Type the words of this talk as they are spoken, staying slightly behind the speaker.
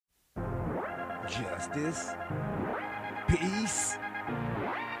justice, peace.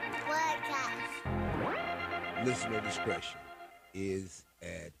 Listener discretion is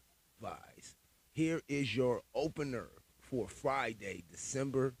advised. Here is your opener for Friday,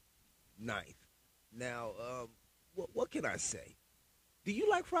 December 9th. Now, what can I say? Do you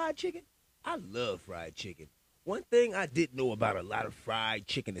like fried chicken? I love fried chicken. One thing I didn't know about a lot of fried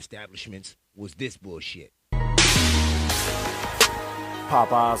chicken establishments was this bullshit.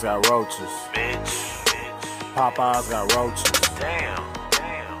 Popeyes got roaches. Bitch. Popeyes got roaches. Damn.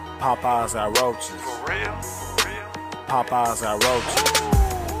 Popeyes got roaches. For real? Popeyes got roaches.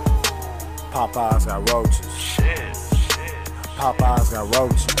 Popeyes got roaches. Shit. Popeyes got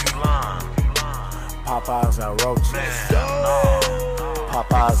roaches. You lying. Popeyes got roaches.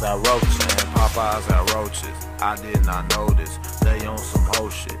 Popeyes got roaches. Popeyes got roaches. I did not know this. They on some whole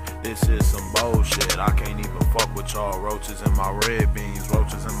shit. This is some bullshit. I can't even fuck with y'all. Roaches in my red beans.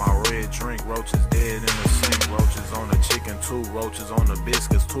 Roaches in my red drink. Roaches dead in the sink. Roaches on the chicken too. Roaches on the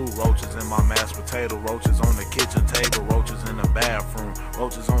biscuits too. Roaches in my mashed potato. Roaches on the kitchen table. Roaches in the bathroom.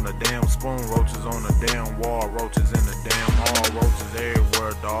 Roaches on the damn spoon. Roaches on the damn wall. Roaches in the damn hall. Roaches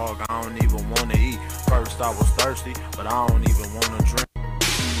everywhere, dog. I don't even want to eat. First I was thirsty, but I don't even want to drink.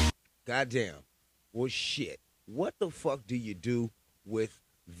 Goddamn. Well, shit. What the fuck do you do with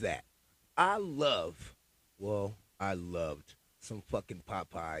that? I loved some fucking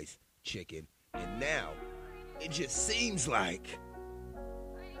Popeyes chicken. And now, it just seems like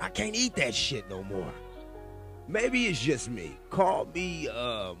I can't eat that shit no more. Maybe it's just me. Call me,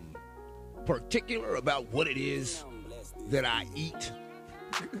 particular about what it is that I eat.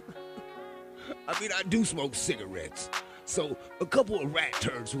 I mean, I do smoke cigarettes. So a couple of rat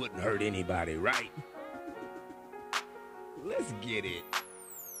turds wouldn't hurt anybody, right? Let's get it.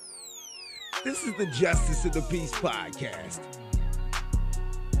 This is the Justice of the Peace podcast.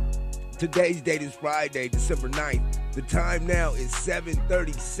 Today's date is Friday, December 9th. The time now is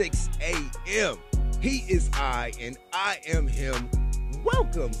 7:36 a.m. He is I, and I am him.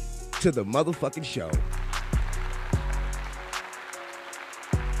 Welcome to the motherfucking show.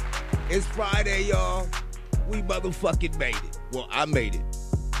 It's Friday, y'all. We motherfucking made it. Well, I made it.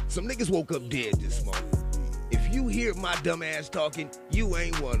 Some niggas woke up dead this morning. If you hear my dumb ass talking, you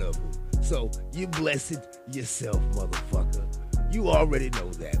ain't one of them. So you blessed yourself, motherfucker. You already know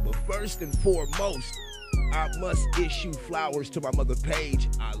that. But first and foremost, I must issue flowers to my mother Paige.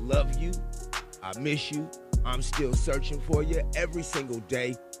 I love you. I miss you. I'm still searching for you every single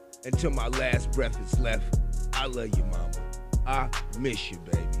day until my last breath is left. I love you, mama. I miss you,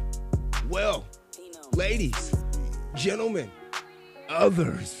 baby. Well, ladies, gentlemen,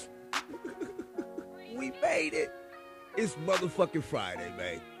 others, we made it. It's motherfucking Friday,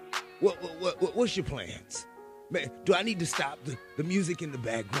 man. What's your plans? Man, do I need to stop the music in the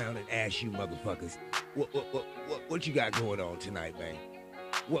background and ask you motherfuckers, what you got going on tonight, man?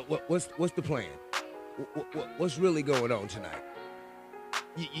 What's the plan? What's really going on tonight?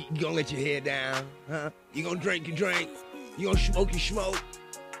 You gonna let your head down, huh? You gonna drink your drink? You gonna smoke your smoke?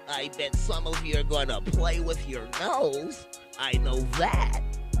 I bet some of you are gonna play with your nose. I know that.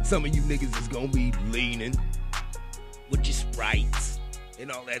 Some of you niggas is gonna be leaning with your Sprites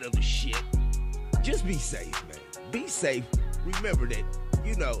and all that other shit. Just be safe, man. Be safe. Remember that,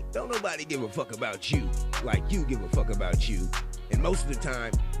 don't nobody give a fuck about you like you give a fuck about you. And most of the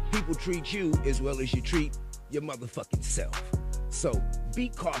time, people treat you as well as you treat your motherfucking self. So be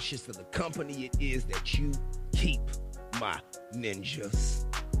cautious of the company it is that you keep, my ninjas.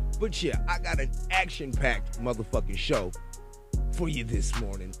 But yeah, I got an action-packed motherfucking show for you this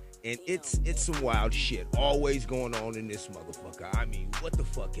morning. And it's some wild shit always going on in this motherfucker. I mean, what the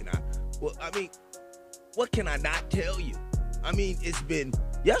fuck can what can I not tell you? I mean,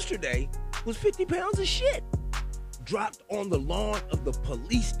 yesterday was 50 pounds of shit dropped on the lawn of the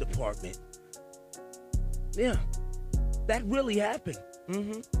police department. Yeah, that really happened.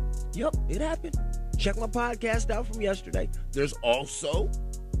 Yep, it happened. Check my podcast out from yesterday. There was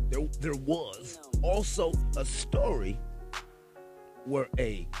also a story where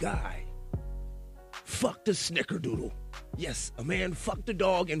a guy fucked a snickerdoodle. Yes, a man fucked a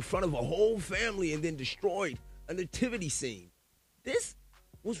dog in front of a whole family and then destroyed a nativity scene. This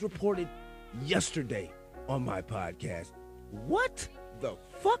was reported yesterday on my podcast. What the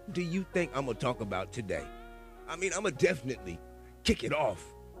fuck do you think I'm going to talk about today? I mean, I'm going to definitely kick it off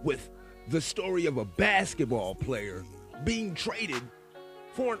with the story of a basketball player being traded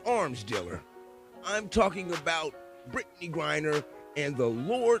for an arms dealer. I'm talking about Brittany Griner and the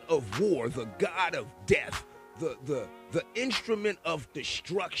Lord of War, the God of Death, the instrument of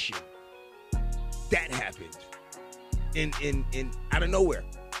destruction. That happened in out of nowhere.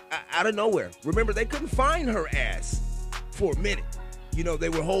 out of nowhere. Remember, they couldn't find her ass for a minute. You know, they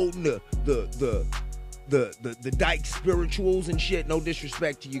were holding the dyke spirituals and shit. No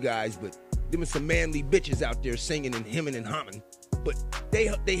disrespect to you guys, but there was some manly bitches out there singing and hemming and humming. But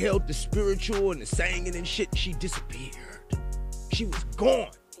they held the spiritual and the singing and shit. She disappeared. She was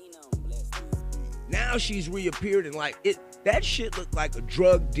gone. Now she's reappeared and like it. That shit looked like a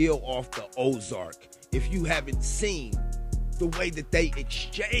drug deal off the Ozark. If you haven't seen the way that they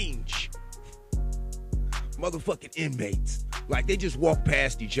exchange motherfucking inmates, like they just walk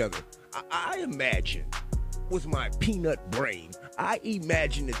past each other. I imagine, with my peanut brain, I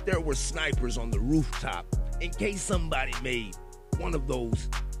imagine that there were snipers on the rooftop in case somebody made one of those,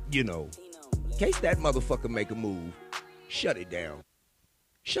 you know, in case that motherfucker make a move, shut it down.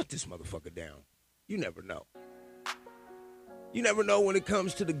 Shut this motherfucker down. You never know. You never know when it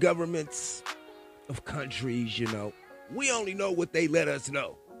comes to the governments of countries, you know. We only know what they let us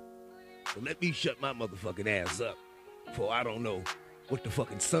know. So let me shut my motherfucking ass up, for I don't know what the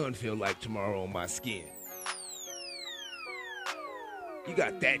fucking sun feel like tomorrow on my skin. You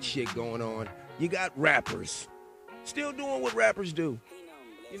got that shit going on. You got rappers still doing what rappers do.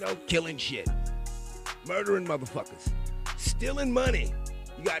 You know, killing shit. Murdering motherfuckers. Stealing money.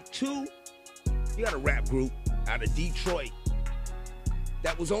 You got a rap group out of Detroit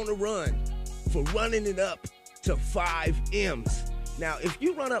that was on the run for running it up to 5 M's. Now, if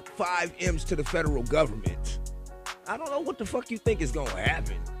you run up 5 M's to the federal government, I don't know what the fuck you think is gonna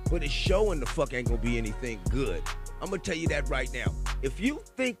happen, but it's showing the fuck ain't gonna be anything good. I'm gonna tell you that right now. If you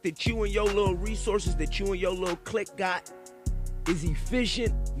think that you and your little resources that you and your little clique got is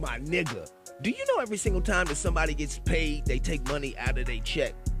efficient, my nigga, do you know every single time that somebody gets paid, they take money out of their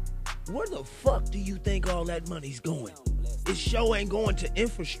check? Where the fuck do you think all that money's going? It sure ain't going to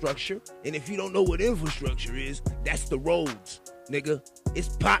infrastructure. And if you don't know what infrastructure is, that's the roads, nigga. It's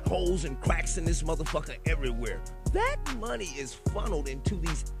potholes and cracks in this motherfucker everywhere. That money is funneled into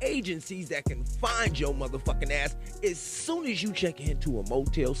these agencies that can find your motherfucking ass as soon as you check into a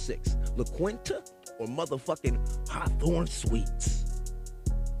Motel 6, La Quinta, or motherfucking Hawthorne Suites.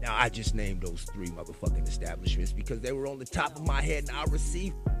 Now, I just named those 3 motherfucking establishments because they were on the top of my head and I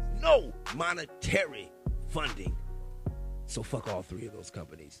received no monetary funding. So fuck all 3 of those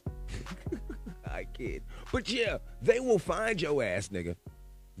companies. I kid. But yeah, they will find your ass, nigga.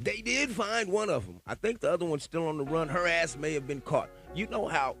 They did find one of them. I think the other one's still on the run. Her ass may have been caught. You know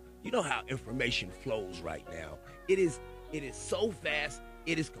how information flows right now. It is so fast.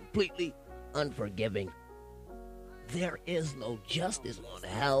 It is completely unforgiving. There is no justice on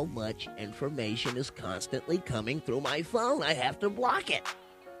how much information is constantly coming through my phone. I have to block it.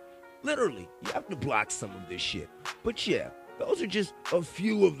 Literally, you have to block some of this shit. But yeah, those are just a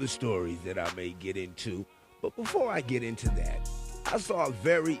few of the stories that I may get into. But before I get into that, I saw a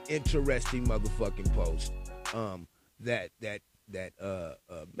very interesting motherfucking post that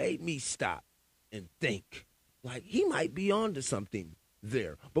made me stop and think. Like, he might be onto something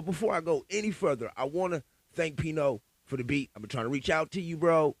there. But before I go any further, I want to thank Pino for the beat. I've been trying to reach out to you,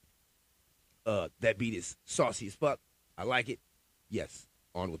 bro. That beat is saucy as fuck. I like it. Yes,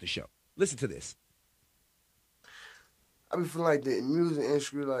 on with the show. Listen to this. I be feeling like the music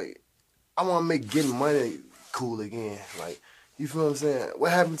industry, like, I want to make getting money cool again. Like, you feel what I'm saying?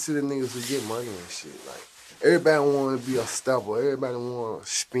 What happened to the niggas who get money and shit? Like, everybody want to be a stopper. Everybody want to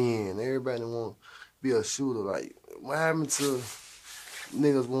spin. Everybody want to be a shooter. Like, what happened to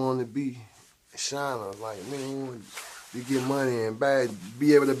niggas wanting to be shiners? Like, niggas want to get money and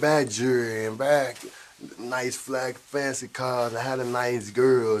be able to buy jewelry and buy nice flag fancy cars and have the nice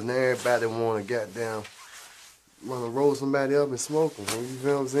girls. And everybody want to goddamn want to roll somebody up and smoke them. You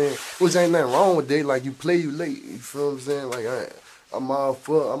feel what I'm saying? Which ain't nothing wrong with that. Like, you play, you late. You feel what I'm saying? Like, I'm all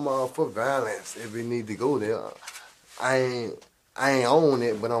for violence if it need to go there. I ain't on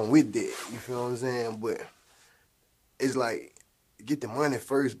it, but I'm with that. You feel what I'm saying? But it's like, get the money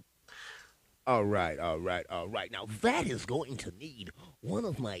first. All right. Now, that is going to need one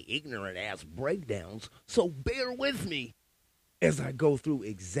of my ignorant-ass breakdowns, so bear with me as I go through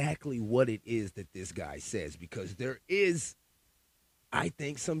exactly what it is that this guy says, because there is, I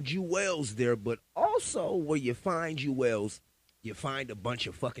think, some jewels there, but also where you find jewels, you find a bunch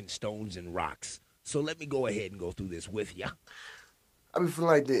of fucking stones and rocks. So let me go ahead and go through this with ya. I be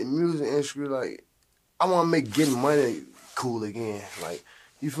feeling like the music industry, like, I want to make getting money cool again. Like,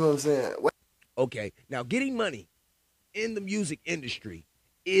 you feel what I'm saying? Okay, now getting money in the music industry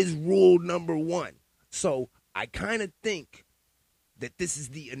is rule number 1. So I kind of think that this is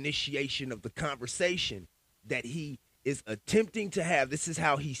the initiation of the conversation that he is attempting to have. This is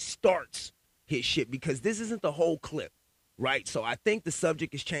how he starts his shit, because this isn't the whole clip, right? So I think the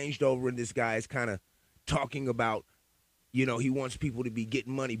subject has changed over, and this guy is kind of talking about, you know, he wants people to be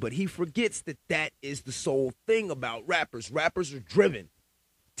getting money, but he forgets that that is the sole thing about rappers. Rappers are driven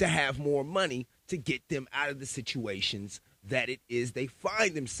to have more money to get them out of the situations that it is they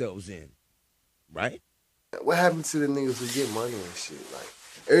find themselves in, right? What happened to the niggas who get money and shit? Like,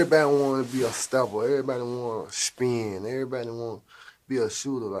 everybody want to be a stepper. Everybody want to spin. Everybody want to be a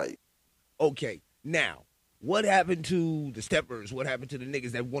shooter. Like, Okay, now, what happened to the steppers? What happened to the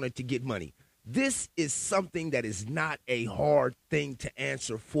niggas that wanted to get money? This is something that is not a hard thing to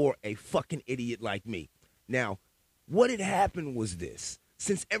answer for a fucking idiot like me. Now, what had happened was this.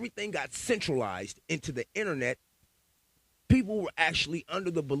 Since everything got centralized into the internet, people were actually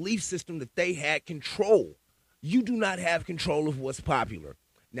under the belief system that they had control. You do not have control of what's popular.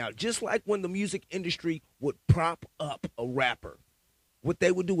 Now, just like when the music industry would prop up a rapper, what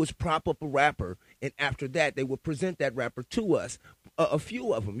they would do is prop up a rapper, and after that, they would present that rapper to us, a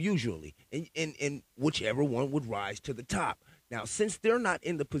few of them usually, and whichever one would rise to the top. Now, since they're not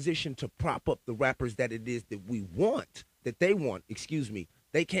in the position to prop up the rappers that it is that we want, that they want, excuse me,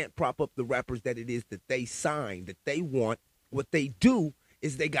 they can't prop up the rappers that it is that they sign, that they want. What they do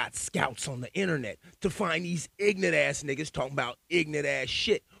is they got scouts on the internet to find these ignorant-ass niggas talking about ignorant-ass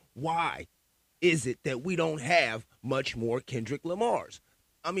shit. Why is it that we don't have much more Kendrick Lamars?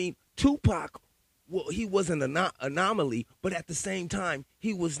 I mean, Tupac, well, he was an anomaly, but at the same time,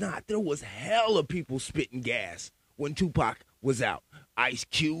 he was not. There was hella people spitting gas when Tupac was out. Ice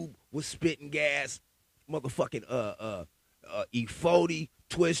Cube was spitting gas. Motherfucking E40,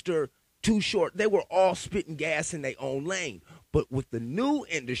 Twister, Too Short. They were all spitting gas in their own lane. But with the new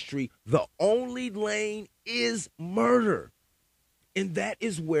industry, the only lane is murder. And that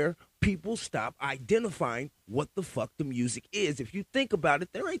is where people stop identifying what the fuck the music is. If you think about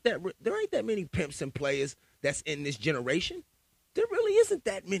it, there ain't that many pimps and players that's in this generation. There really isn't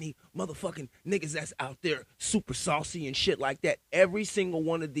that many motherfucking niggas that's out there super saucy and shit like that. Every single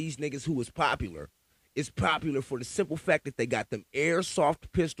one of these niggas who is popular for the simple fact that they got them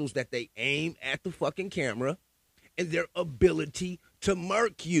airsoft pistols that they aim at the fucking camera, and their ability to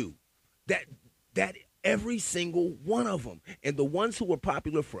murk you. That every single one of them. And the ones who were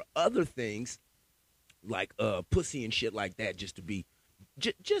popular for other things, like pussy and shit like that, just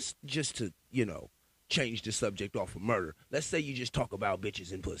to, you know, change the subject off of murder. Let's say you just talk about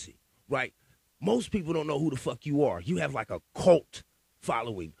bitches and pussy, right? Most people don't know who the fuck you are. You have like a cult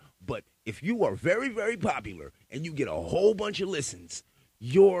following. But if you are very, very popular and you get a whole bunch of listens,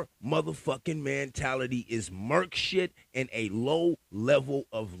 your motherfucking mentality is murk shit and a low level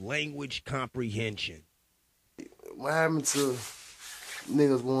of language comprehension. what happened to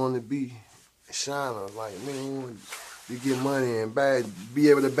niggas wanting to be shiners? Like, niggas want to get money and be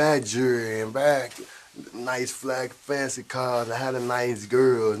able to buy jewelry and buy nice flag fancy cars and have a nice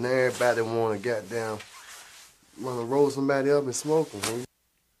girl, and everybody want to roll somebody up and smoke them.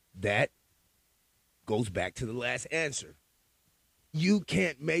 That goes back to the last answer. You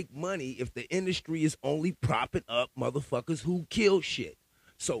can't make money if the industry is only propping up motherfuckers who kill shit.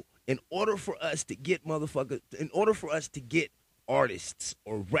 So in order for us to get artists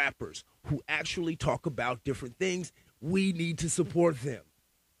or rappers who actually talk about different things, we need to support them.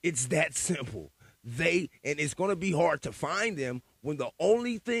 It's that simple. And it's going to be hard to find them when the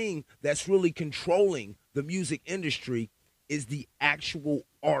only thing that's really controlling the music industry is the actual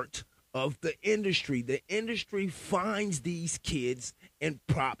art of the industry. The industry finds these kids and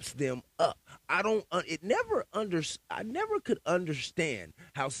props them up. I never could understand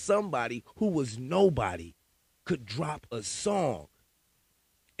how somebody who was nobody could drop a song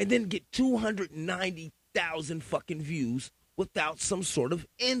and then get 290,000 fucking views without some sort of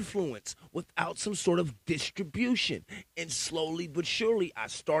influence, without some sort of distribution. And slowly but surely, I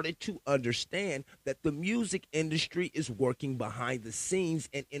started to understand that the music industry is working behind the scenes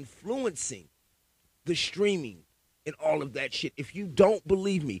and influencing the streaming and all of that shit. If you don't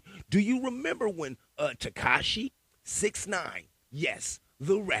believe me, do you remember when Tekashi 6ix9ine, yes,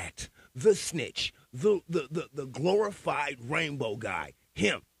 the rat, the snitch, the glorified rainbow guy,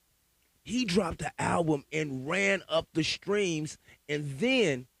 him, he dropped an album and ran up the streams, and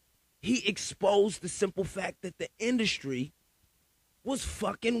then he exposed the simple fact that the industry was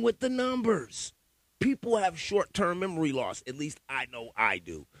fucking with the numbers. People have short-term memory loss. At least I know I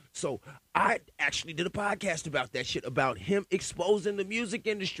do. So I actually did a podcast about that shit, about him exposing the music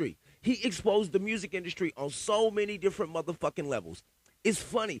industry. He exposed the music industry on so many different motherfucking levels. It's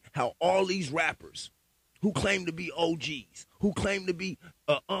funny how all these rappers who claim to be OGs, who claim to be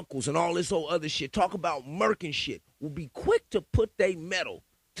uncles and all this whole other shit, talk about murking shit, will be quick to put their metal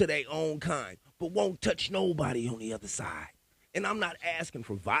to their own kind. but won't touch nobody on the other side. And I'm not asking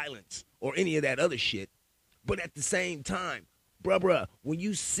for violence or any of that other shit. But at the same time, bruh, when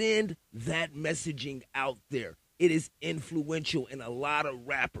you send that messaging out there, it is influential, and a lot of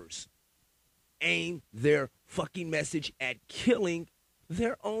rappers aim their fucking message at killing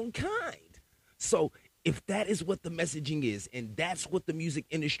their own kind. So if that is what the messaging is, and that's what the music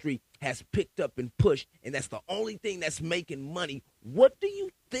industry has picked up and pushed, and that's the only thing that's making money, what do you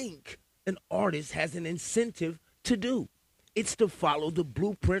think an artist has an incentive to do? It's to follow the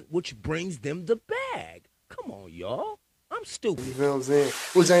blueprint, which brings them the bag. Come on, y'all. I'm stupid. You feel what I'm saying?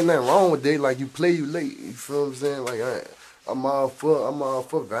 Which ain't nothing wrong with that. Like, you play, you late. You feel what I'm saying? Like, I'm all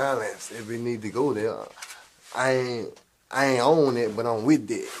for violence if we need to go there. I ain't on it, but I'm with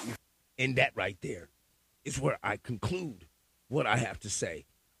it. And that right there is where I conclude what I have to say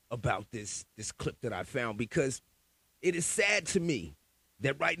about this clip that I found, because it is sad to me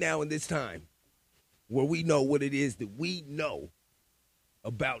that right now in this time where we know what it is that we know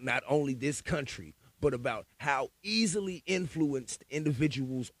about not only this country, but about how easily influenced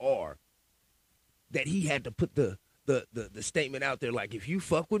individuals are, that he had to put the statement out there like, if you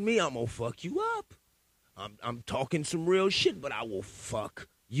fuck with me, I'm gonna fuck you up. I'm talking some real shit, but I will fuck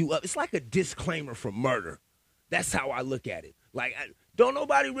you up. It's like a disclaimer for murder. That's how I look at it. Like, don't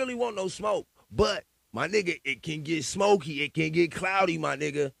nobody really want no smoke, but my nigga, it can get smoky, it can get cloudy, my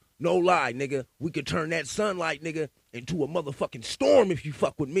nigga. No lie, nigga. We could turn that sunlight, nigga, into a motherfucking storm if you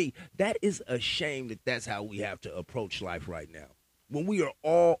fuck with me. That is a shame that that's how we have to approach life right now, when we are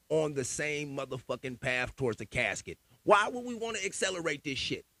all on the same motherfucking path towards the casket. Why would we want to accelerate this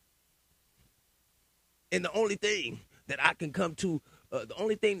shit? And the only thing that I can come to, the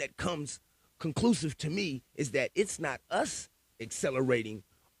only thing that comes conclusive to me is that it's not us accelerating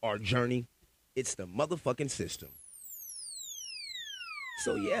our journey. It's the motherfucking system.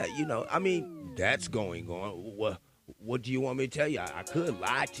 So, yeah, you know, I mean, that's going on. What do you want me to tell you? I could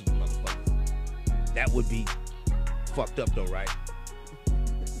lie to you, motherfuckers. That would be fucked up, though, right?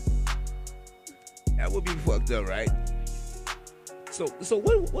 That would be fucked up, right? So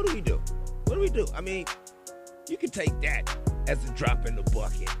what do we do? What do we do? I mean, you can take that as a drop in the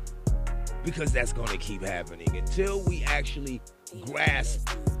bucket, because that's going to keep happening until we actually grasp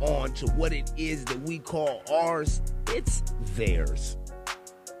on to what it is that we call ours. It's theirs.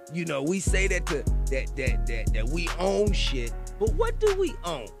 You know, we say that we own shit, but what do we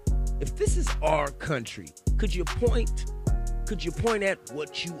own? If this is our country, could you point at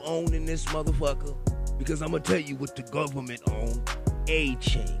what you own in this motherfucker? Because I'm gonna tell you what the government own: a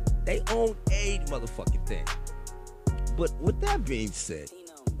chain. They own a motherfucking thing. But with that being said,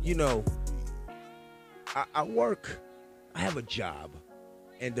 you know, I work, I have a job,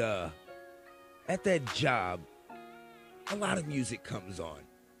 and at that job, a lot of music comes on.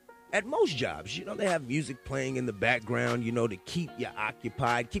 At most jobs, you know, they have music playing in the background, you know, to keep you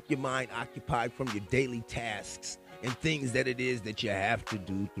occupied, keep your mind occupied from your daily tasks and things that it is that you have to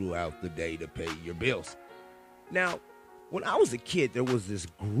do throughout the day to pay your bills. Now, when I was a kid, there was this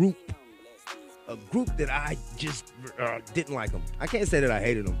group, a group that I just didn't like them. I can't say that I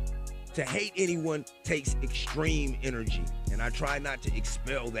hated them. To hate anyone takes extreme energy, and I try not to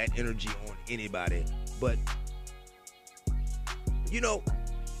expel that energy on anybody. But, you know,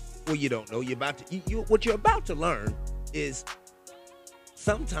 well, you don't know. What you're about to learn is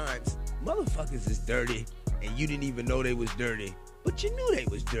sometimes motherfuckers is dirty and you didn't even know they was dirty, but you knew they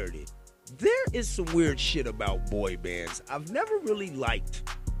was dirty. There is some weird shit about boy bands. I've never really liked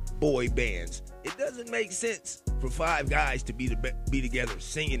boy bands. It doesn't make sense for five guys to be together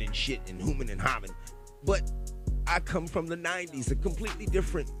singing and shit and hooming and homming. But I come from the 90s, a completely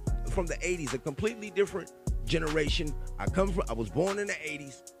different, from the 80s, a completely different generation. I was born in the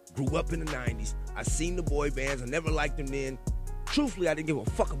 80s. Grew up in the 90s. I seen the boy bands. I never liked them then. Truthfully, I didn't give a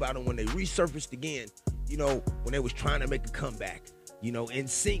fuck about them when they resurfaced again, you know, when they was trying to make a comeback. You know,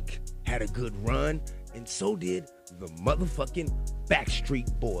 NSYNC had a good run, and so did the motherfucking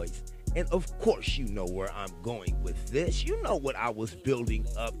Backstreet Boys. And of course, you know where I'm going with this. You know what I was building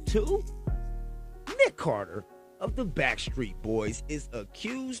up to. Nick Carter of the Backstreet Boys is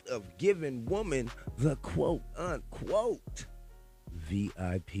accused of giving women the quote-unquote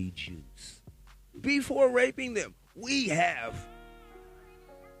VIP juice before raping them. We have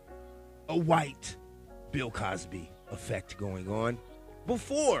a white Bill Cosby effect going on.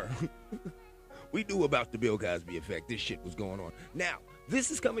 Before we knew about the Bill Cosby effect, this shit was going on. Now,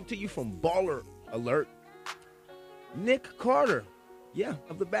 this is coming to you from Baller Alert. Nick Carter,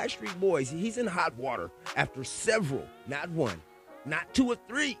 of the Backstreet Boys, he's in hot water after several, not one, not two or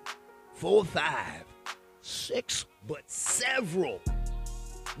three, 4 or 5, 6, but several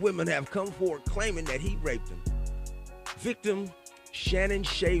women have come forward claiming that he raped them. Victim Shannon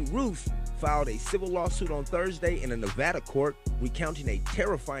Shea Ruth filed a civil lawsuit on Thursday in a Nevada court recounting a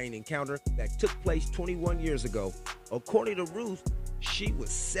terrifying encounter that took place 21 years ago. According to Ruth, she was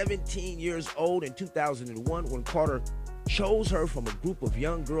 17 years old in 2001 when Carter chose her from a group of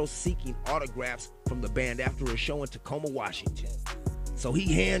young girls seeking autographs from the band after a show in Tacoma, Washington. So he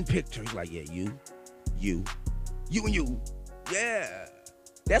handpicked her. He's like, yeah, you, and you. Yeah.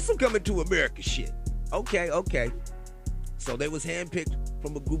 That's some coming to America shit. Okay. So they was handpicked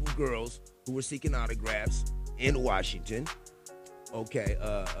from a group of girls who were seeking autographs in Washington. Okay,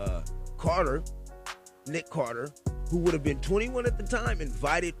 Nick Carter, who would have been 21 at the time,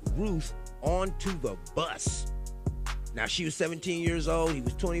 invited Ruth onto the bus. Now, she was 17 years old. He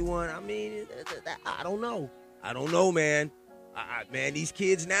was 21. I mean, I don't know, man. Man, these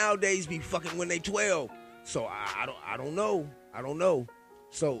kids nowadays be fucking when they 12. So I don't know.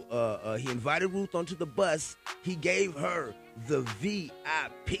 So he invited Ruth onto the bus. He gave her the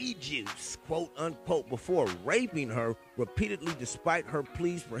VIP juice, quote unquote, before raping her repeatedly despite her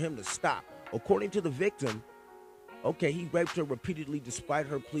pleas for him to stop. According to the victim, he raped her repeatedly despite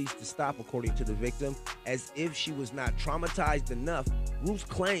her pleas to stop, according to the victim. As if she was not traumatized enough, Ruth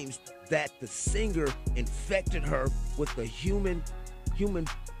claims that the singer infected her with the human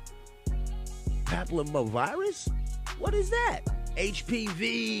papillomavirus? What is that?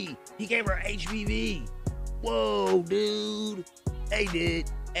 HPV. He gave her HPV. Whoa, dude. Hey,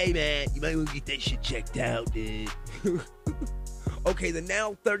 man, you might want to get that shit checked out, dude. Okay, the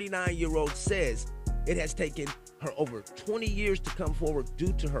now 39-year-old says it has taken her over 20 years to come forward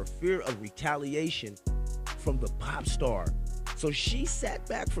due to her fear of retaliation from the pop star. So she sat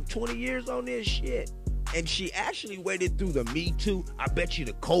back for 20 years on this shit. And she actually waited through the Me Too. I bet you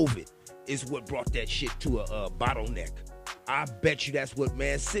the COVID is what brought that shit to a bottleneck. I bet you that's what,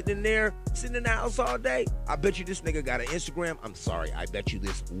 man, sitting in the house all day. I bet you this nigga got an Instagram. I'm sorry, I bet you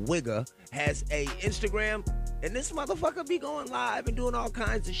this wigger has a Instagram, and this motherfucker be going live and doing all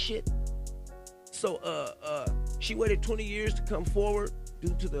kinds of shit. So, she waited 20 years to come forward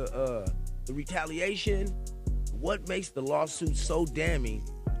due to the retaliation. What makes the lawsuit so damning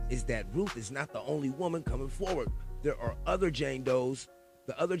is that Ruth is not the only woman coming forward. There are other Jane Does.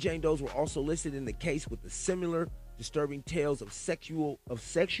 The other Jane Does were also listed in the case with the similar disturbing tales of sexual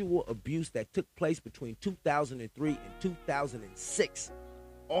abuse that took place between 2003 and 2006.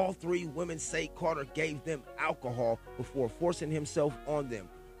 All three women say Carter gave them alcohol before forcing himself on them.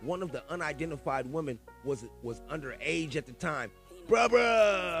 One of the unidentified women was underage at the time.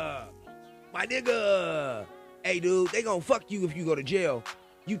 Bruh, my nigga. Hey, dude, they gonna fuck you if you go to jail.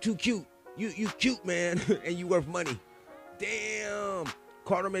 You too cute. You cute, man, and you worth money. Damn.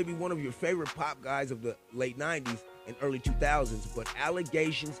 Carter may be one of your favorite pop guys of the late 90s and early 2000s, but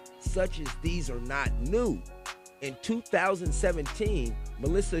allegations such as these are not new. In 2017,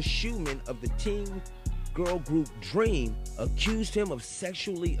 Melissa Schumann of the teen girl group Dream accused him of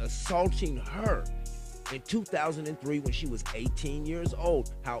sexually assaulting her in 2003 when she was 18 years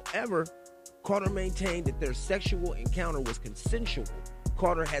old. However, Carter maintained that their sexual encounter was consensual.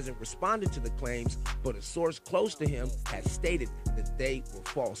 Carter hasn't responded to the claims, but a source close to him has stated that they were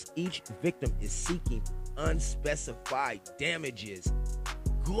false. Each victim is seeking unspecified damages.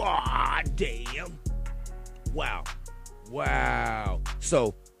 God damn. Wow.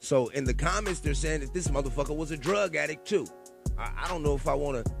 So in the comments, they're saying that this motherfucker was a drug addict too. I don't know if I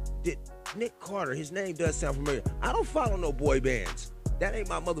want to. Nick Carter, his name does sound familiar. I don't follow no boy bands. That ain't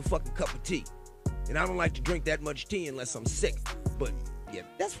my motherfucking cup of tea. And I don't like to drink that much tea unless I'm sick. But yeah,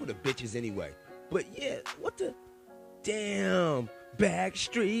 that's for the bitches anyway. But yeah, what the damn?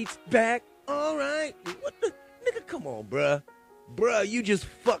 Backstreet's back. All right. What the nigga? Come on, bruh. You just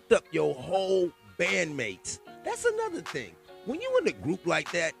fucked up your whole bandmates. That's another thing. When you in a group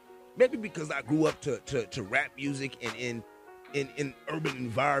like that, maybe because I grew up to rap music and in urban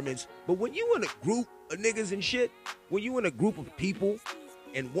environments, but when you in a group of niggas and shit, when you in a group of people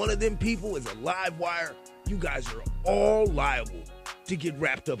and one of them people is a live wire, you guys are all liable to get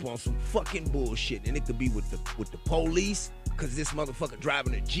wrapped up on some fucking bullshit. And it could be with the police, cause this motherfucker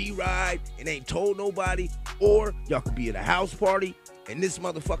driving a G-Ride and ain't told nobody, or y'all could be at a house party and this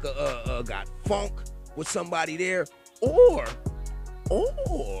motherfucker got funk with somebody there, or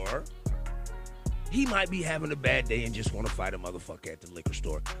he might be having a bad day and just want to fight a motherfucker at the liquor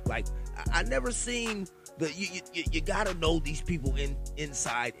store. Like, I never seen you gotta know these people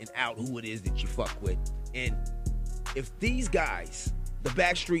inside and out, who it is that you fuck with. And if these guys, the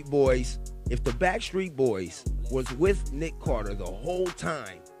Backstreet Boys, if the Backstreet Boys was with Nick Carter the whole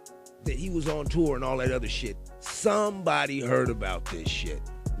time that he was on tour and all that other shit, somebody heard about this shit.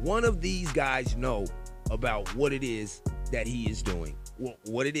 one of these guys know about what it is that he is doing,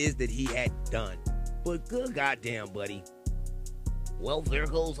 what it is that he had done. But good goddamn, buddy. Well, there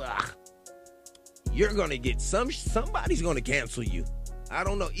goes, you're going to get somebody's going to cancel you. I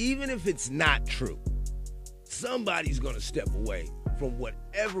don't know, even if it's not true. Somebody's going to step away from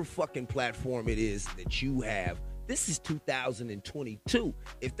whatever fucking platform it is that you have. This is 2022.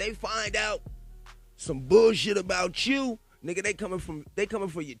 If they find out some bullshit about you, nigga, they coming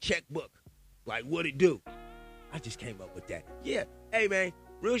for your checkbook. Like, what it do? I just came up with that. Yeah, hey, man,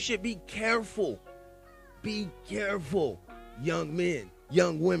 real shit, be careful. Be careful, young men,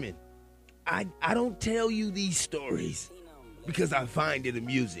 young women. I don't tell you these stories because I find it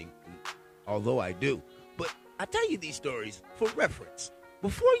amusing, although I do. But I tell you these stories for reference.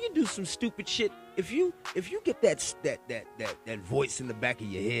 Before you do some stupid shit, if you get that voice in the back of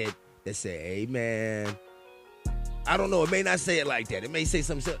your head that say, "Hey, man," I don't know. It may not say it like that. It may say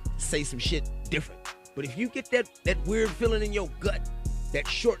some shit different. But if you get that weird feeling in your gut, that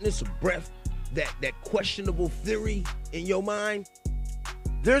shortness of breath, that questionable theory in your mind,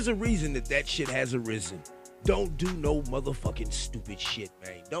 there's a reason that shit has arisen. Don't do no motherfucking stupid shit,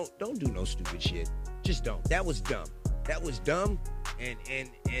 man. Don't do no stupid shit. Just don't. That was dumb. That was dumb. And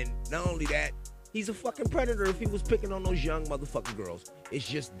not only that, he's a fucking predator if he was picking on those young motherfucking girls. It's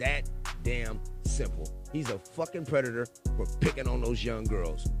just that damn simple. He's a fucking predator for picking on those young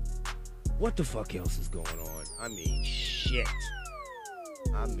girls. What the fuck else is going on? I mean, shit.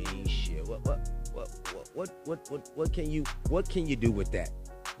 What can you do with that?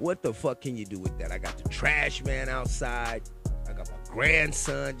 What the fuck can you do with that? I got the trash man outside. I got my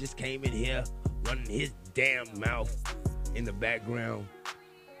grandson just came in here running his damn mouth in the background.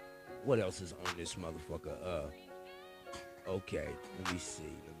 What else is on this motherfucker? Okay, let me see.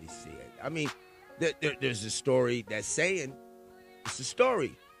 I mean, there's a story that's saying, it's a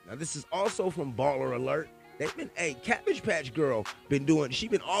story. Now, this is also from Baller Alert. They've been, Cabbage Patch Girl she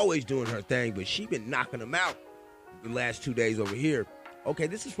been always doing her thing, but she been knocking them out the last 2 days over here. Okay,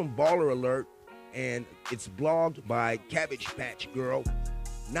 this is from Baller Alert, and it's blogged by Cabbage Patch Girl.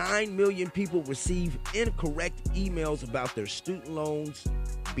 9 million people receive incorrect emails about their student loans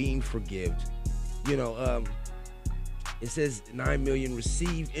being forgiven. It says 9 million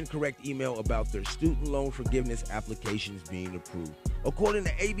received incorrect email about their student loan forgiveness applications being approved. According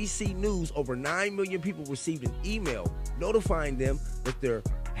to ABC News, over 9 million people received an email notifying them that their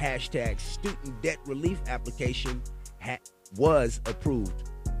hashtag student debt relief application was approved.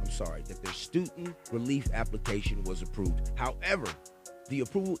 That their student relief application was approved. However, the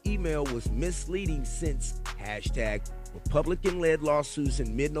approval email was misleading since hashtag Republican-led lawsuits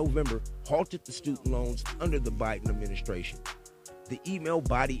in mid-November halted the student loans under the Biden administration. The email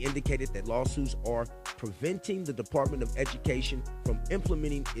body indicated that lawsuits are preventing the Department of Education from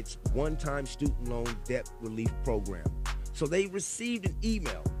implementing its one-time student loan debt relief program. So they received an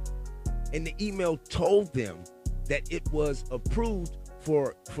email, and the email told them that it was approved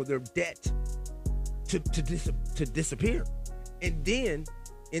for their debt to disappear. And then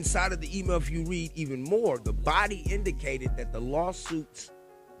inside of the email, if you read even more, the body indicated that the lawsuits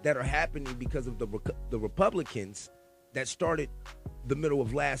that are happening because of the Republicans that started the middle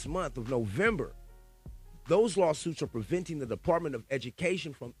of last month of November, those lawsuits are preventing the Department of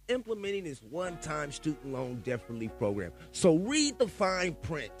Education from implementing its one-time student loan debt relief program. So read the fine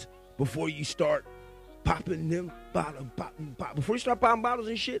print before you start popping them bottles. Before you start popping bottles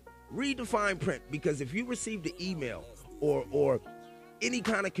and shit, read the fine print, because if you receive the email or any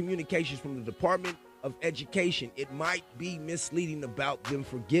kind of communications from the Department of Education, it might be misleading about them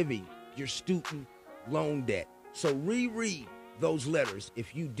forgiving your student loan debt. So reread those letters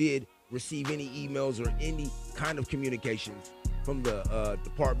if you did receive any emails or any kind of communications from the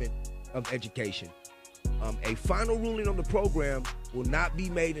Department of Education. A final ruling on the program will not be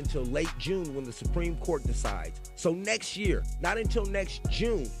made until late June when the Supreme Court decides. So next year, not until next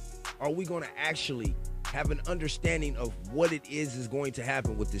June, are we going to actually have an understanding of what it is going to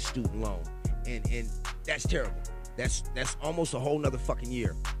happen with this student loan. And that's terrible. That's almost a whole nother fucking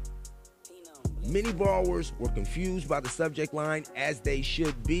year. Many borrowers were confused by the subject line, as they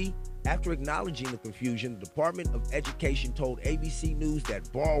should be. After acknowledging the confusion, the Department of Education told ABC News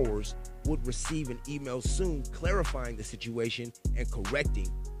that borrowers would receive an email soon clarifying the situation and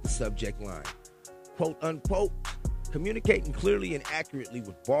correcting the subject line. Quote unquote, communicating clearly and accurately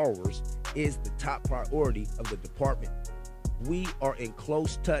with borrowers is the top priority of the department. We are in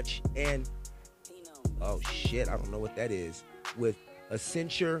close touch and, oh shit, I don't know what that is, with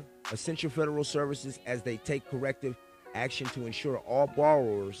Accenture Federal Services as they take corrective action to ensure all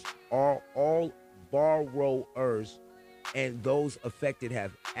borrowers and those affected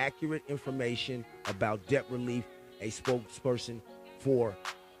have accurate information about debt relief, a spokesperson for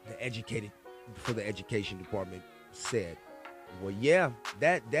the education department said. Well, yeah,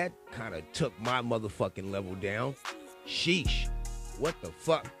 that kind of took my motherfucking level down. Sheesh. What the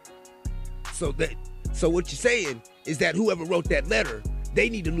fuck? So what you're saying is that whoever wrote that letter, they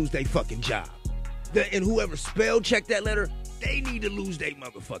need to lose their fucking job. And whoever spell checked that letter, they need to lose their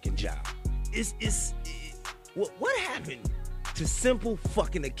motherfucking job. What happened to simple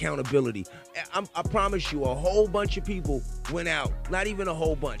fucking accountability? I promise you, a whole bunch of people went out. Not even a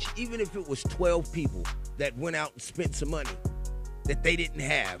whole bunch. Even if it was 12 people that went out and spent some money that they didn't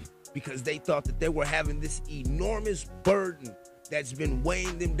have because they thought that they were having this enormous burden that's been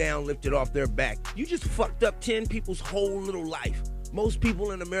weighing them down, lifted off their back. You just fucked up 10 people's whole little life. Most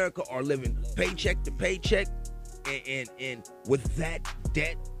people in America are living paycheck to paycheck, and with that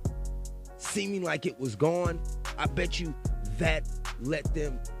debt seeming like it was gone, I bet you that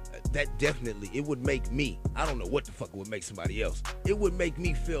definitely, it would make me, I don't know what the fuck it would make somebody else. It would make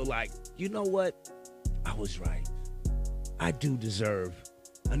me feel like, you know what? I was right. I do deserve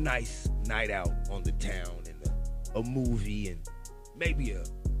a nice night out on the town and a movie and maybe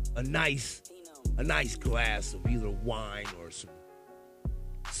a nice glass of either wine or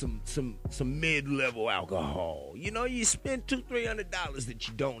some mid-level alcohol. You know, you spend $200-300 that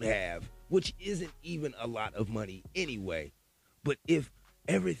you don't have, which isn't even a lot of money anyway. But if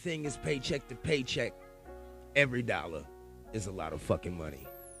everything is paycheck to paycheck, every dollar is a lot of fucking money.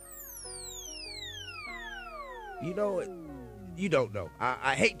 You know, you don't know.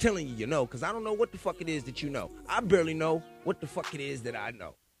 I hate telling you know, because I don't know what the fuck it is that you know. I barely know what the fuck it is that I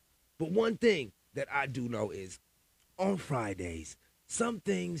know. But one thing that I do know is on Fridays, some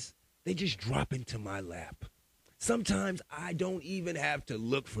things, they just drop into my lap. Sometimes I don't even have to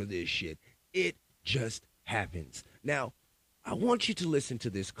look for this shit. It just happens. Now, I want you to listen to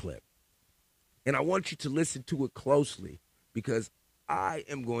this clip. And I want you to listen to it closely because I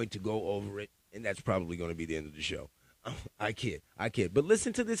am going to go over it, and that's probably going to be the end of the show. I kid. But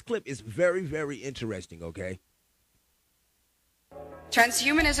listen to this clip. It's very, very interesting, okay?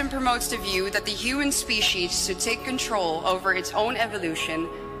 Transhumanism promotes the view that the human species should take control over its own evolution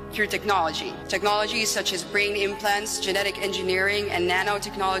through technology. Technologies such as brain implants, genetic engineering, and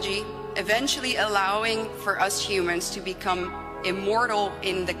nanotechnology, eventually allowing for us humans to become immortal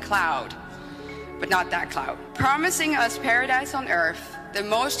in the cloud, but not that cloud. Promising us paradise on Earth, the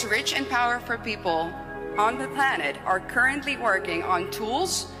most rich and powerful people on the planet are currently working on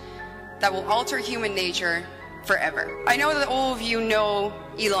tools that will alter human nature forever. I know that all of you know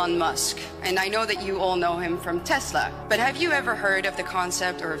Elon Musk, and I know that you all know him from Tesla. But have you ever heard of the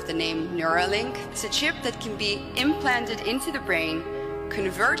concept or of the name Neuralink? It's a chip that can be implanted into the brain,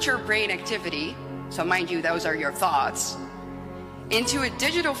 convert your brain activity, so mind you, those are your thoughts, into a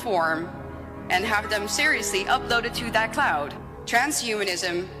digital form and have them seriously uploaded to that cloud.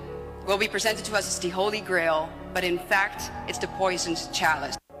 Transhumanism will be presented to us as the Holy Grail, but in fact, it's the poisoned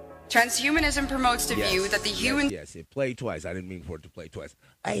chalice. Transhumanism promotes the view that the human... Yes, it played twice. I didn't mean for it to play twice.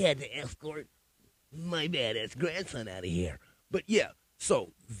 I had to escort my badass grandson out of here. But yeah,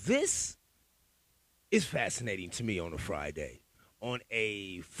 so this is fascinating to me on a Friday. On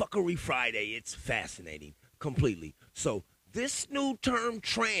a fuckery Friday, it's fascinating completely. So this new term,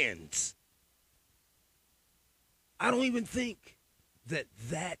 trans, I don't even think that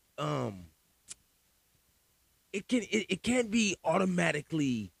it can be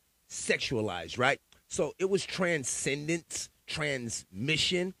automatically sexualized, right? So it was transcendence,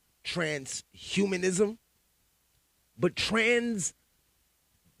 transmission, transhumanism, but transgender,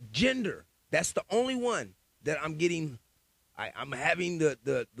 that's the only one that I'm getting. I'm having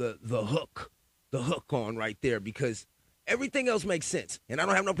the hook on right there, because everything else makes sense. And I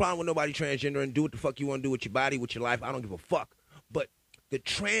don't have no problem with nobody transgender, and do what the fuck you want to do with your body, with your life. I don't give a fuck. But the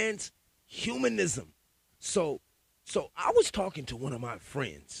transhumanism. So I was talking to one of my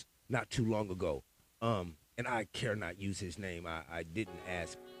friends not too long ago, and I care not use his name. I didn't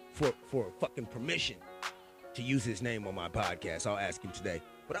ask for fucking permission to use his name on my podcast. I'll ask him today.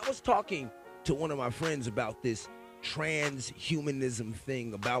 But I was talking to one of my friends about this transhumanism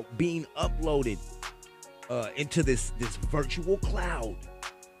thing, about being uploaded into this virtual cloud.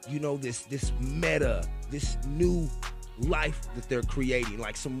 You know, this meta, this new life that they're creating,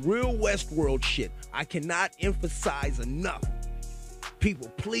 like some real Westworld shit. I cannot emphasize enough. People,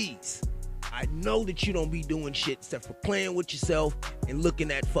 please, I know that you don't be doing shit except for playing with yourself and looking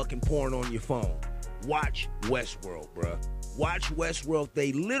at fucking porn on your phone. Watch Westworld, bruh. Watch Westworld.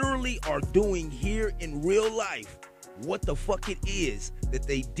 They literally are doing here in real life what the fuck it is that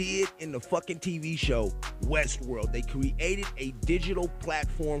they did in the fucking TV show Westworld. They created a digital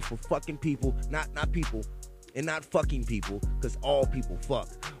platform for fucking people, not people, and not fucking people, because all people fuck.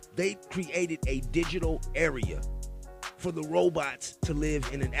 They created a digital area for the robots to live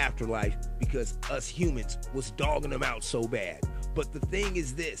in an afterlife because us humans was dogging them out so bad. But the thing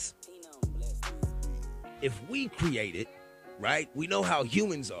is this, if we create it, right, we know how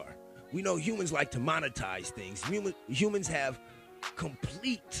humans are. We know humans like to monetize things. Humans have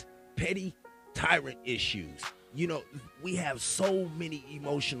complete petty tyrant issues. You know, we have so many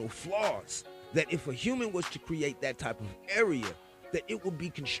emotional flaws that if a human was to create that type of area, that it would be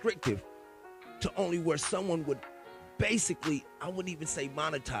constrictive to only where someone would basically, I wouldn't even say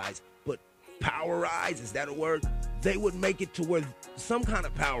monetize, but powerize, is that a word? They would make it to where some kind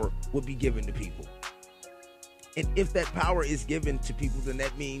of power would be given to people. And if that power is given to people, then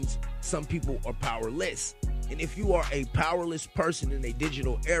that means some people are powerless. And if you are a powerless person in a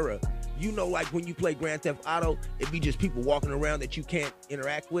digital era, you know, like when you play Grand Theft Auto, it'd be just people walking around that you can't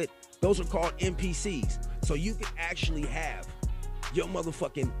interact with. Those are called NPCs. So you can actually have your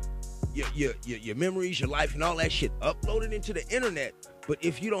motherfucking, your memories, your life, and all that shit uploaded into the internet. But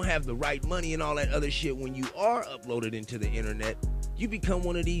if you don't have the right money and all that other shit when you are uploaded into the internet, you become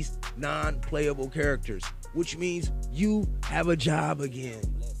one of these non-playable characters, which means you have a job again.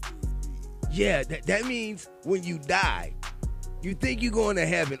 Yeah, that means when you die, you think you're going to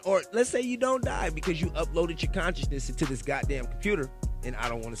heaven. Or let's say you don't die because you uploaded your consciousness into this goddamn computer. And I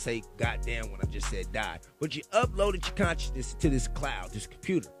don't want to say goddamn when I just said die. But you uploaded your consciousness to this cloud, this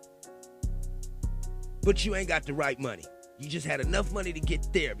computer. But you ain't got the right money. You just had enough money to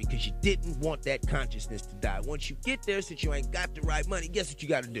get there because you didn't want that consciousness to die. Once you get there, since you ain't got the right money, guess what you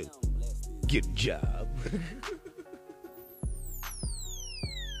got to do? Get a job.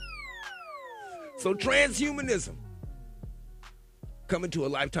 So transhumanism coming to a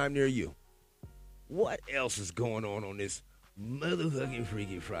lifetime near you. What else is going on this motherfucking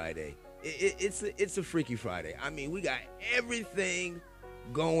Freaky Friday? It's a Freaky Friday. I mean, we got everything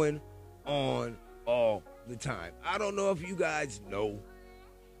going on all the time. I don't know if you guys know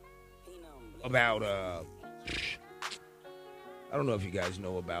about I don't know if you guys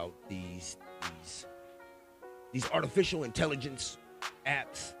know about these artificial intelligence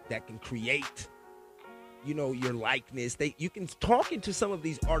apps that can create, you know, your likeness. You can talk into some of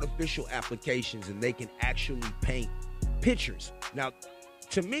these artificial applications and they can actually paint pictures. Now,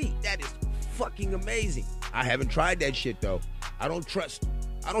 to me, that is fucking amazing. I haven't tried that shit though. I don't trust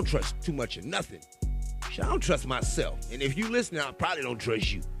too much of nothing. Shit, I don't trust myself. And if you listen, I probably don't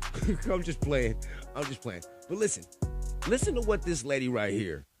trust you. I'm just playing. But listen to what this lady right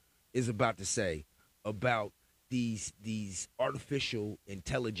here is about to say about these artificial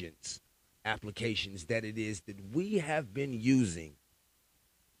intelligence applications that it is that we have been using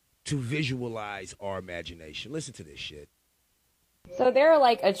to visualize our imagination. Listen to this shit. So there are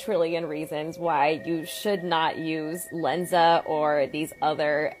like a trillion reasons why you should not use Lensa or these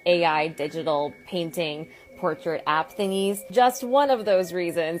other AI digital painting portrait app thingies. Just one of those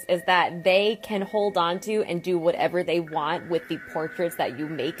reasons is that they can hold on to and do whatever they want with the portraits that you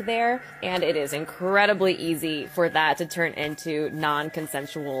make there. And it is incredibly easy for that to turn into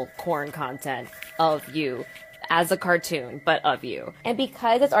non-consensual porn content of you as a cartoon, but of you. And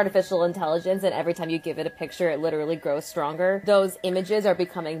because it's artificial intelligence and every time you give it a picture, it literally grows stronger, those images are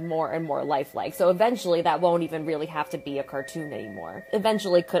becoming more and more lifelike. So eventually that won't even really have to be a cartoon anymore.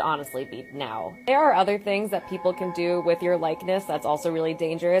 Eventually could honestly be now. There are other things that people can do with your likeness that's also really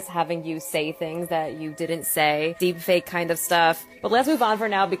dangerous, having you say things that you didn't say, deepfake kind of stuff. But let's move on for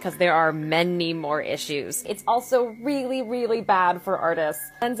now because there are many more issues. It's also really, really bad for artists.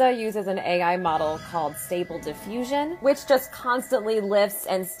 Lensa uses an AI model called Stable Diffusion, which just constantly lifts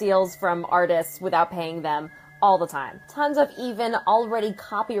and steals from artists without paying them all the time. Tons of even already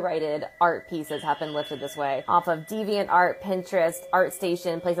copyrighted art pieces have been lifted this way off of DeviantArt, Pinterest,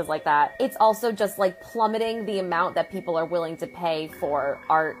 ArtStation, places like that. It's also just like plummeting the amount that people are willing to pay for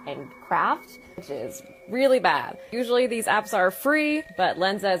art and craft, which is really bad. Usually these apps are free, but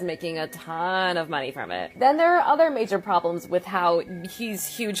Lensa is making a ton of money from it. Then there are other major problems with how these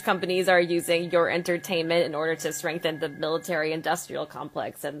huge companies are using your entertainment in order to strengthen the military-industrial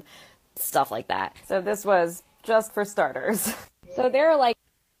complex and stuff like that. So this was just for starters. So there are like,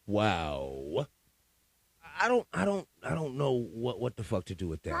 wow. I don't know what the fuck to do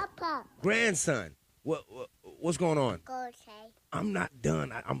with that. Papa. Grandson, what's going on? Go say. I'm not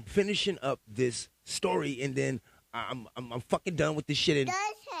done. I'm finishing up this story and then I'm fucking done with this shit. And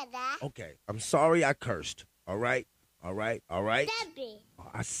Don't say that. okay, I'm sorry I cursed. All right. Debbie.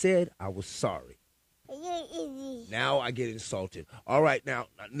 I said I was sorry. You Now I get insulted. All right, now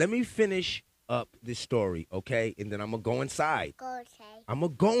let me finish up this story, okay? And then I'm going to go inside. I'm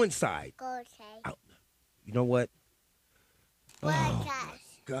going to go inside. You know what? Oh,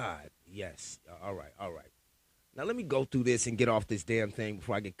 God, yes. All right. Now let me go through this and get off this damn thing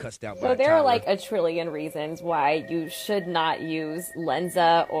before I get cussed out by So there are Tyler. like a trillion reasons why you should not use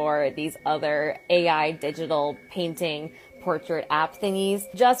Lensa or these other AI digital painting portrait app thingies.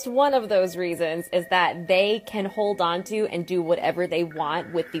 Just one of those reasons is that they can hold on to and do whatever they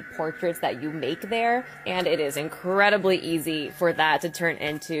want with the portraits that you make there, and it is incredibly easy for that to turn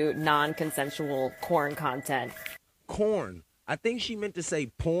into non-consensual corn content. Corn. I think she meant to say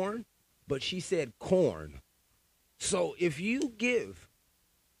porn, but she said corn. So if you give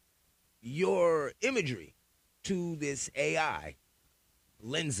your imagery to this AI,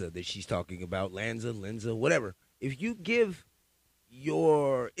 Lensa that she's talking about, Lensa, whatever, if you give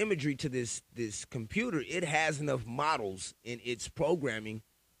your imagery to this computer, it has enough models in its programming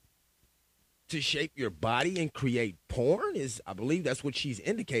to shape your body and create porn. I believe that's what she's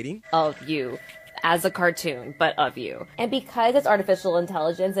indicating. Of you. As a cartoon, but of you. And because it's artificial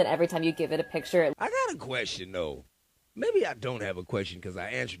intelligence and every time you give it a picture... I got a question, though. Maybe I don't have a question because I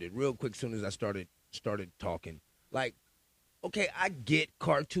answered it real quick as soon as I started talking. Like, okay, I get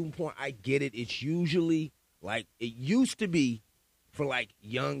cartoon porn. I get it. It's usually, like, it used to be for, like,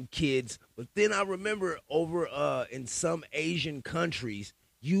 young kids. But then I remember over in some Asian countries,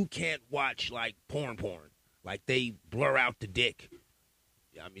 you can't watch, like, porn. Like, they blur out the dick.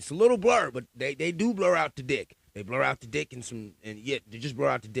 I mean, it's a little blur, but they do blur out the dick. They blur out the dick and they just blur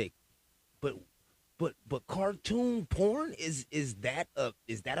out the dick. But cartoon porn is that a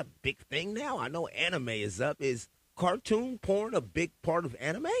big thing now? I know anime is up. Is cartoon porn a big part of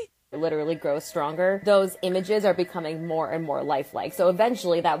anime? Literally grows stronger. Those images are becoming more and more lifelike. So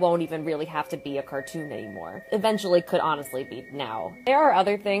eventually that won't even really have to be a cartoon anymore. Eventually could honestly be now. There are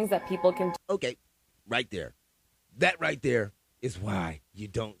other things that people can... Okay, right there. That right there is why you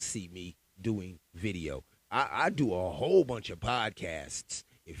don't see me doing video. I do a whole bunch of podcasts.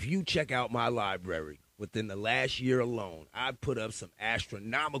 If you check out my library, within the last year alone, I put up some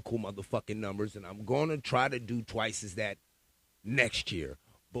astronomical motherfucking numbers, and I'm going to try to do twice as that next year.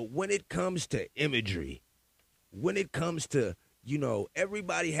 But when it comes to imagery, when it comes to,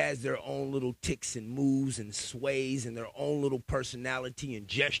 everybody has their own little ticks and moves and sways and their own little personality and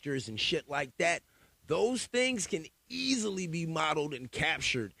gestures and shit like that, those things can easily be modeled and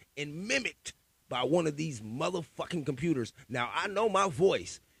captured and mimicked by one of these motherfucking computers. Now, I know my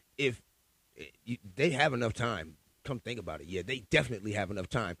voice. If they have enough time, come think about it. Yeah, they definitely have enough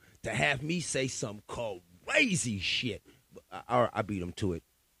time to have me say some crazy shit. I beat them to it.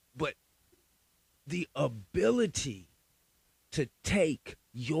 But the ability to take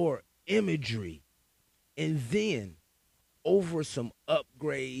your imagery and then over some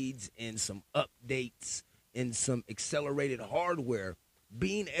upgrades and some updates and some accelerated hardware,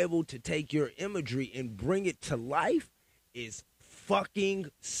 being able to take your imagery and bring it to life is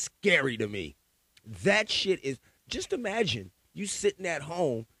fucking scary to me. That shit is, just imagine you sitting at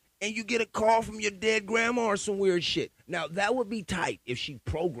home and you get a call from your dead grandma or some weird shit. Now, that would be tight if she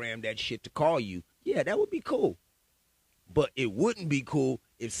programmed that shit to call you. Yeah, that would be cool. But it wouldn't be cool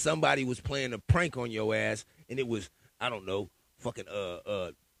if somebody was playing a prank on your ass and it was, I don't know, fucking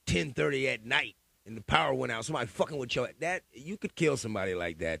 10:30 at night and the power went out. Somebody fucking with your, that, you could kill somebody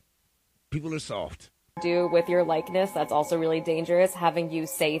like that. People are soft. Do with your likeness, that's also really dangerous, having you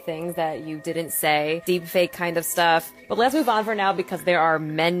say things that you didn't say, deep fake kind of stuff. But let's move on for now because there are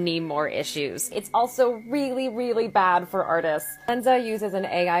many more issues. It's also really, really bad for artists. Lensa uses an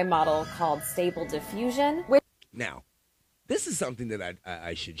AI model called Stable Diffusion, which... Now, this is something that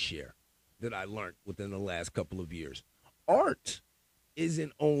I should share, that I learned within the last couple of years. Art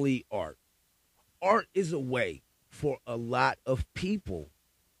isn't only art. Art is a way for a lot of people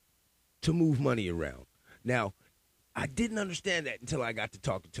to move money around. Now, I didn't understand that until I got to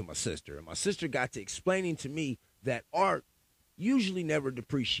talking to my sister. And my sister got to explaining to me that art usually never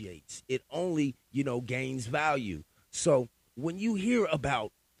depreciates. It only, gains value. So when you hear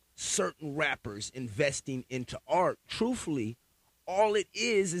about certain rappers investing into art, truthfully, all it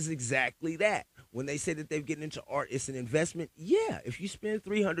is exactly that. When they say that they're getting into art, it's an investment. Yeah, if you spend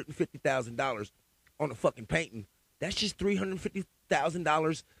 $350,000 on a fucking painting, that's just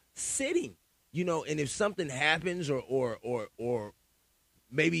 $350,000 sitting, and if something happens or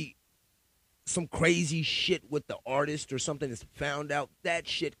maybe some crazy shit with the artist or something that's found out, that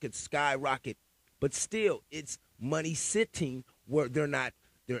shit could skyrocket. But still, it's money sitting where they're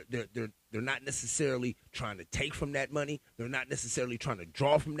They're not necessarily trying to take from that money. They're not necessarily trying to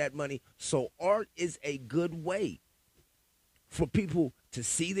draw from that money. So art is a good way for people to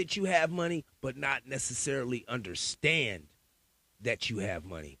see that you have money, but not necessarily understand that you have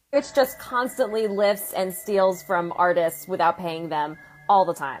money. Which just constantly lifts and steals from artists without paying them all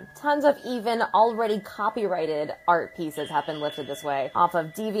the time. Tons of even already copyrighted art pieces have been lifted this way off of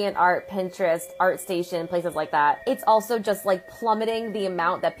DeviantArt, Pinterest, ArtStation, places like that. It's also just like plummeting the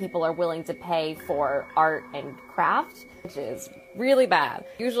amount that people are willing to pay for art and craft, which is really bad.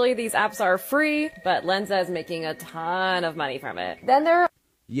 Usually these apps are free, but Lensa is making a ton of money from it. Then there are...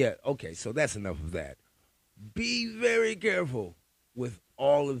 Yeah, okay, so that's enough of that. Be very careful with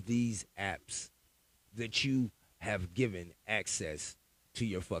all of these apps that you have given access to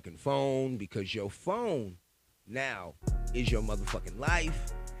your fucking phone, because your phone now is your motherfucking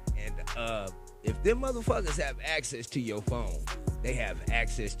life. And if them motherfuckers have access to your phone, they have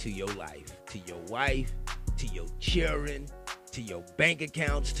access to your life, to your wife, to your children, to your bank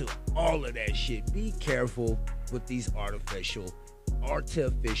accounts, to all of that shit. Be careful with these artificial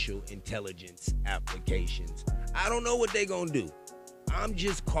intelligence applications. I don't know what they gonna do. I'm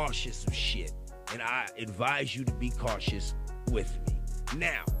just cautious of shit, and I advise you to be cautious with me.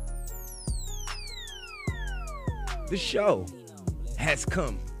 Now, the show has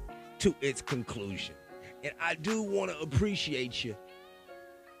come to its conclusion, and I do want to appreciate you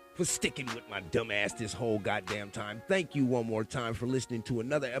for sticking with my dumb ass this whole goddamn time. Thank you one more time for listening to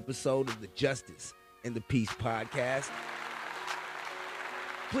another episode of the Justice and the Peace podcast.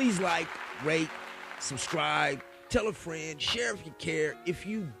 Please like, rate, subscribe, tell a friend, share if you care. If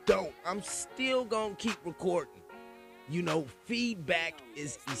you don't, I'm still gonna keep recording. You know, feedback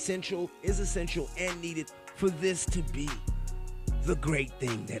is essential and needed for this to be the great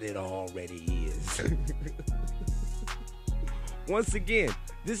thing that it already is. Once again,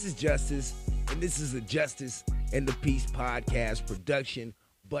 this is Justice, and this is a Justice and the Peace podcast production,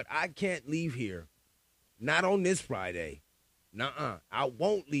 but I can't leave here, not on this Friday. Nuh-uh, I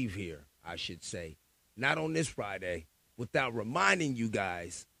won't leave here, I should say, not on this Friday, without reminding you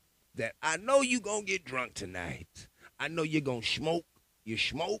guys that I know you gonna get drunk tonight. I know you're going to smoke, you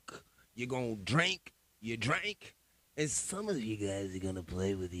smoke, you're going to drink, you drink, and some of you guys are going to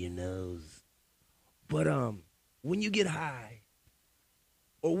play with your nose. But when you get high,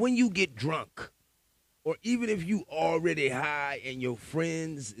 or when you get drunk, or even if you already high and your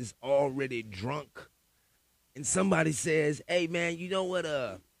friends is already drunk, and somebody says, hey, man, you know what,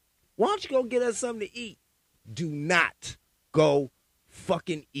 why don't you go get us something to eat? Do not go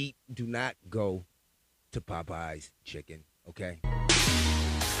fucking eat. Do not go to Popeye's chicken, okay?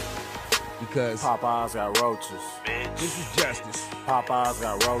 Because Popeyes got roaches. this is Justice. Popeyes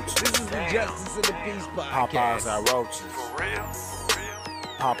got roaches. This is the Justice and the Peace podcast. Popeyes got roaches.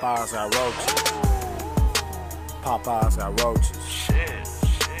 Popeyes got roaches. Popeyes got roaches.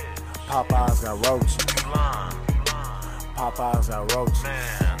 Popeyes got roaches. Popeyes got roaches.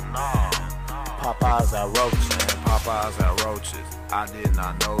 Popeyes got roaches. Popeyes got roaches. I did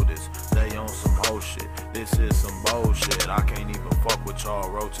not know this. They on some whole shit. This is some bullshit. I can't even fuck with y'all.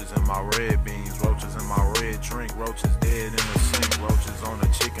 Roaches in my red beans, roaches in my red drink, roaches dead in the sink, roaches on the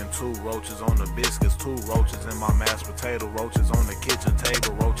chicken too, roaches on the biscuits too, roaches in my mashed potato, roaches on the kitchen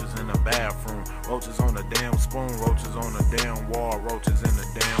table, roaches in the bathroom, roaches on the damn spoon, roaches on the damn wall, roaches in the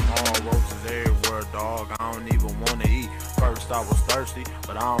damn hall, roaches everywhere, dog. I don't even want to eat. First I was thirsty,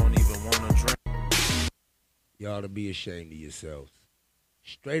 but I don't even want to drink. You ought to be ashamed of yourselves.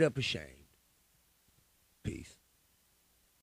 Straight up ashamed.